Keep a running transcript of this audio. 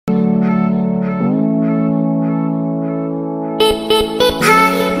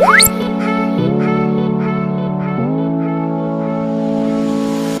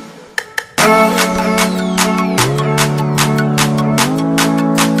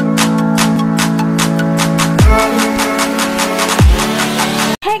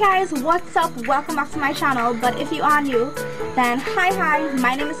Guys, what's up? Welcome back to my channel. But if you are new, then hi,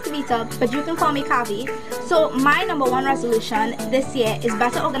 my name is Kavita, but you can call me Kavi. So my number one resolution this year is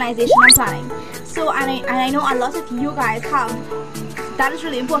better organization and planning. So and I know a lot of you guys have that is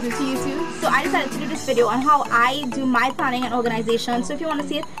really important to you too. So I decided to do this video on how I do my planning and organization. So if you want to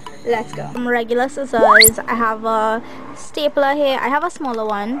see it, let's go. Some regular scissors. I have a stapler here. I have a smaller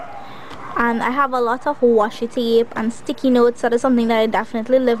one. And I have a lot of washi tape and sticky notes. That is something that I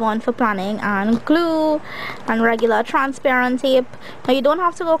definitely live on for planning, and glue and regular transparent tape. Now you don't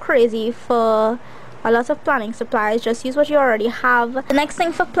have to go crazy for a lot of planning supplies, just use what you already have. The next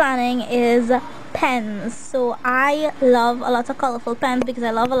thing for planning is pens. So I love a lot of colorful pens because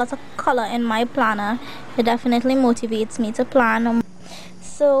I love a lot of color in my planner. It definitely motivates me to plan.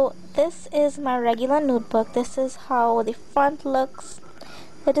 So this is my regular notebook. This is how the front looks.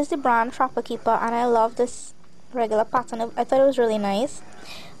 It is the brand Trapper Keeper, and I love this regular pattern. I thought it was really nice.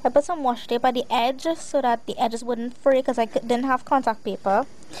 I put some washi tape at the edge so that the edges wouldn't fray because I didn't have contact paper.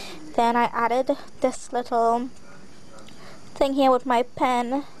 Then I added this little thing here with my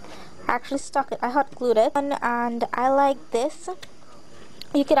pen. I actually stuck it, I hot glued it, and I like this.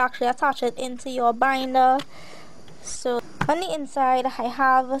 You could actually attach it into your binder. So on the inside I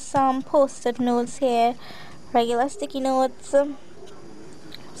have some post-it notes here, regular sticky notes,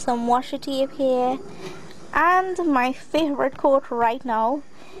 some washi tape here, and my favorite quote right now,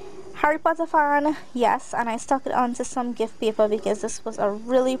 Harry Potter fan, yes, and I stuck it onto some gift paper because this was a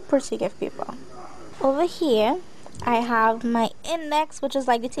really pretty gift paper. Over here I have my index, which is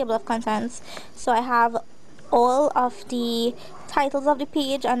like the table of contents. So I have all of the titles of the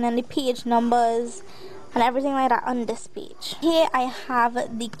page and then the page numbers and everything like that on this page. Here I have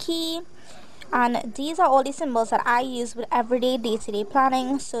the key, and these are all the symbols that I use with everyday day-to-day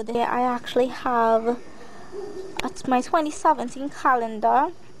planning. So there I actually have my 2017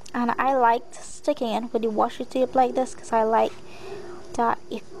 calendar, and I liked sticking it with the washi tape like this because I like that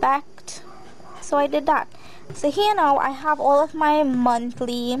effect. So I did that. So here now I have all of my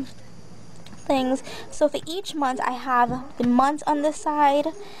monthly things. So for each month I have the month on this side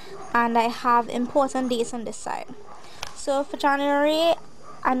and I have important dates on this side. So for January,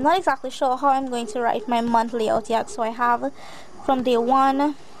 I'm not exactly sure how I'm going to write my month layout yet. So I have from day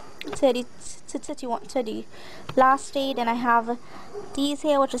 1 to the last day. Then I have these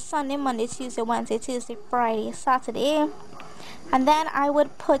here, which is Sunday, Monday, Tuesday, Wednesday, Tuesday, Friday, Saturday. And then I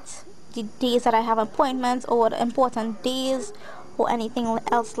would put the days that I have appointments or the important days or anything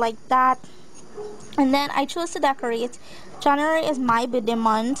else like that. And then I chose to decorate. January is my birthday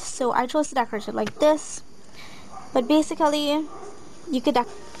month, so I chose to decorate it like this. But basically you could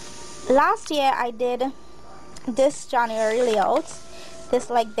last year I did this January layout, this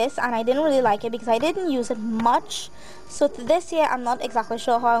like this, and I didn't really like it because I didn't use it much. So this year I'm not exactly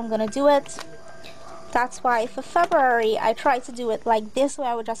sure how I'm gonna do it. That's why for February I tried to do it like this, where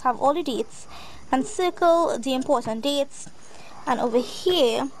I would just have all the dates and circle the important dates, and over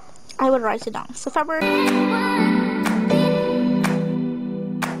here I would write it down. So February.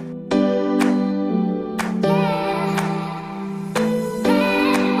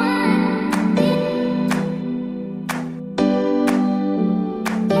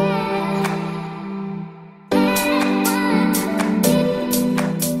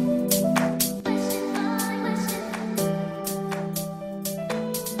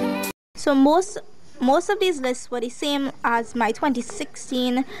 So most of these lists were the same as my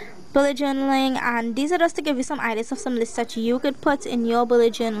 2016 bullet journaling, and these are just to give you some ideas of some lists that you could put in your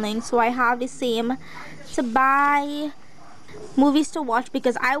bullet journaling. So I have the same to buy, movies to watch,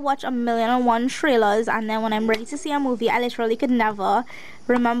 because I watch 1,000,001 trailers, and then when I'm ready to see a movie I literally could never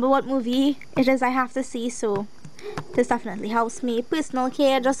remember what movie it is I have to see. So this definitely helps me. Personal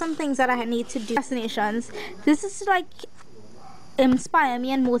care, just some things that I need to do. Destinations, this is to like inspire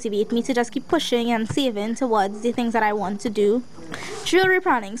me and motivate me to just keep pushing and saving towards the things that I want to do. Jewelry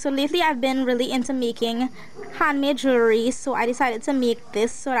planning. So lately I've been really into making handmade jewelry, so I decided to make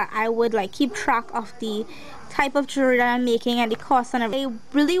this so that I would like keep track of the type of jewelry that I'm making and the cost and everything.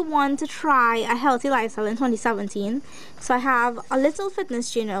 I really want to try a healthy lifestyle in 2017, so I have a little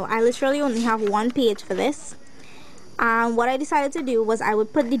fitness journal. I literally only have one page for this, and what I decided to do was I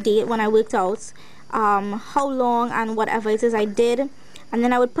would put the date when I worked out, how long and whatever it is I did, and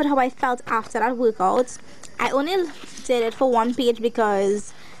then I would put how I felt after that workout. I only did it for one page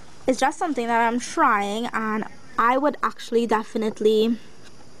because it's just something that I'm trying, and I would actually definitely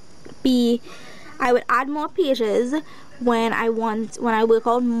I would add more pages when I work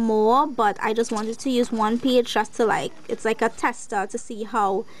out more, but I just wanted to use one page just to it's like a tester to see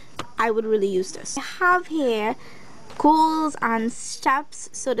how I would really use this. I have here goals and steps.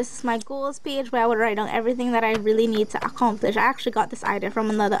 So this is my goals page where I would write down everything that I really need to accomplish. I actually got this idea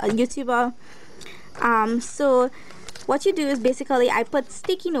from another YouTuber. So what you do is basically I put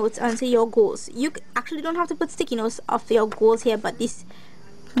sticky notes onto your goals. You actually don't have to put sticky notes of your goals here, but this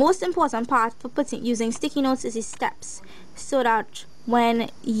most important part for using sticky notes is the steps, so that when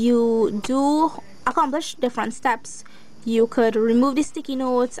you do accomplish different steps, you could remove the sticky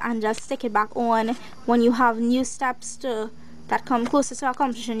notes and just stick it back on when you have new steps that come closer to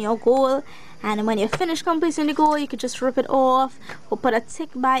accomplishing your goal. And when you're finished completing the goal, you could just rip it off or put a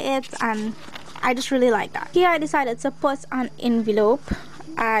tick by it, and I just really like that. Here I decided to put an envelope.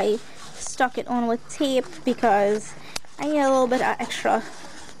 I stuck it on with tape because I need a little bit of extra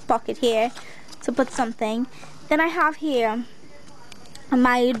pocket here to put something. Then I have here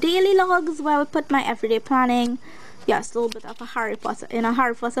my daily logs where I put my everyday planning. Yes, a little bit of a Harry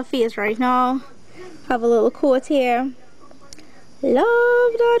Potter phase right now. Have a little quote here.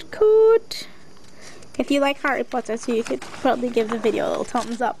 Love that quote. If you like Harry Potter too, you could probably give the video a little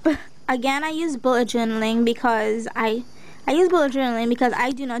thumbs up. Again, I use bullet journaling because I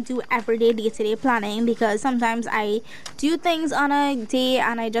do not do everyday day-to-day planning, because sometimes I do things on a day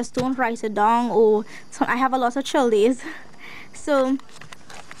and I just don't write it down, or I have a lot of chill days. So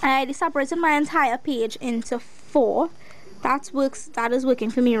I separated my entire page into 4. That is working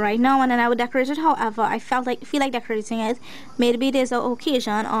for me right now, and then I would decorate it however I feel like decorating it. Maybe there's an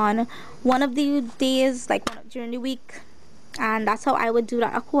occasion on one of the days, like during the week, and that's how I would do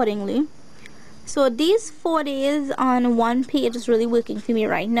that accordingly. So these 4 days on one page is really working for me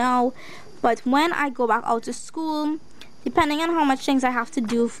right now. But when I go back out to school, depending on how much things I have to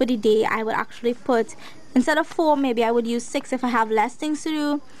do for the day, I would actually put, instead of 4, maybe I would use 6 if I have less things to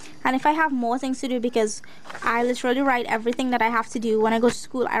do. And if I have more things to do, because I literally write everything that I have to do when I go to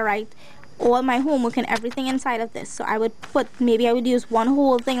school, I write all my homework and everything inside of this. So I would put, maybe I would use one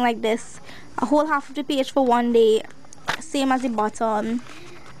whole thing like this, a whole half of the page for one day, same as the bottom,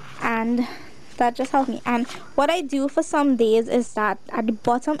 and that just helped me. And what I do for some days is that at the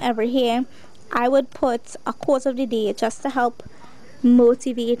bottom over here, I would put a quote of the day just to help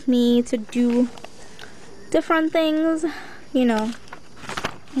motivate me to do different things, you know,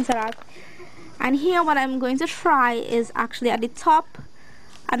 things like that. And here what I'm going to try is actually at the top.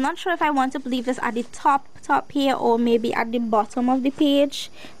 I'm not sure if I want to leave this at the top here, or maybe at the bottom of the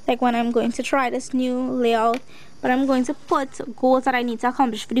page, like when I'm going to try this new layout. But I'm going to put goals that I need to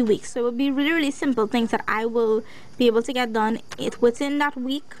accomplish for the week. So it will be really simple things that I will be able to get done within that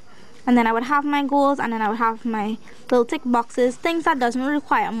week. And then I would have my goals, and then I would have my little tick boxes, things that doesn't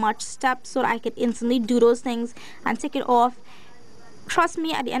require much steps, so that I could instantly do those things and tick it off. Trust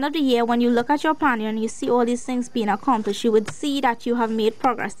me, at the end of the year, when you look at your planner and you see all these things being accomplished, you would see that you have made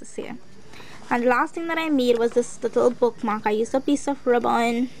progress this year. And the last thing that I made was this little bookmark. I used a piece of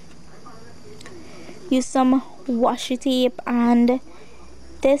ribbon, used some washi tape, and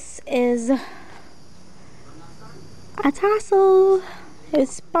this is a tassel.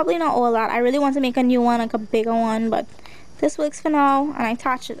 It's probably not all that. I really want to make a new one, like a bigger one, but this works for now. And I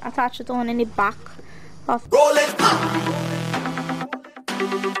attach it on in the back of. Roll it.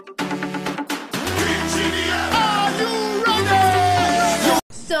 Are you ready?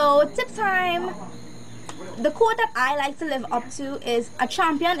 So tip time. The quote that I like to live up to is, a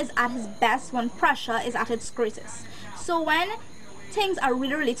champion is at his best when pressure is at its greatest. So when things are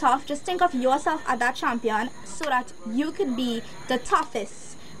really tough, just think of yourself as that champion, so that you could be the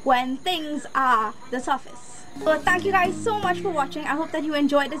toughest when things are the toughest. So thank you guys so much for watching. I hope that you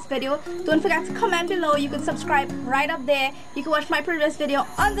enjoyed this video. Don't forget to comment below. You can subscribe right up there. You can watch my previous video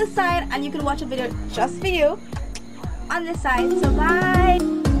on this side, and you can watch a video just for you on this side. So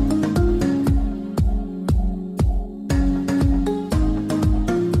bye.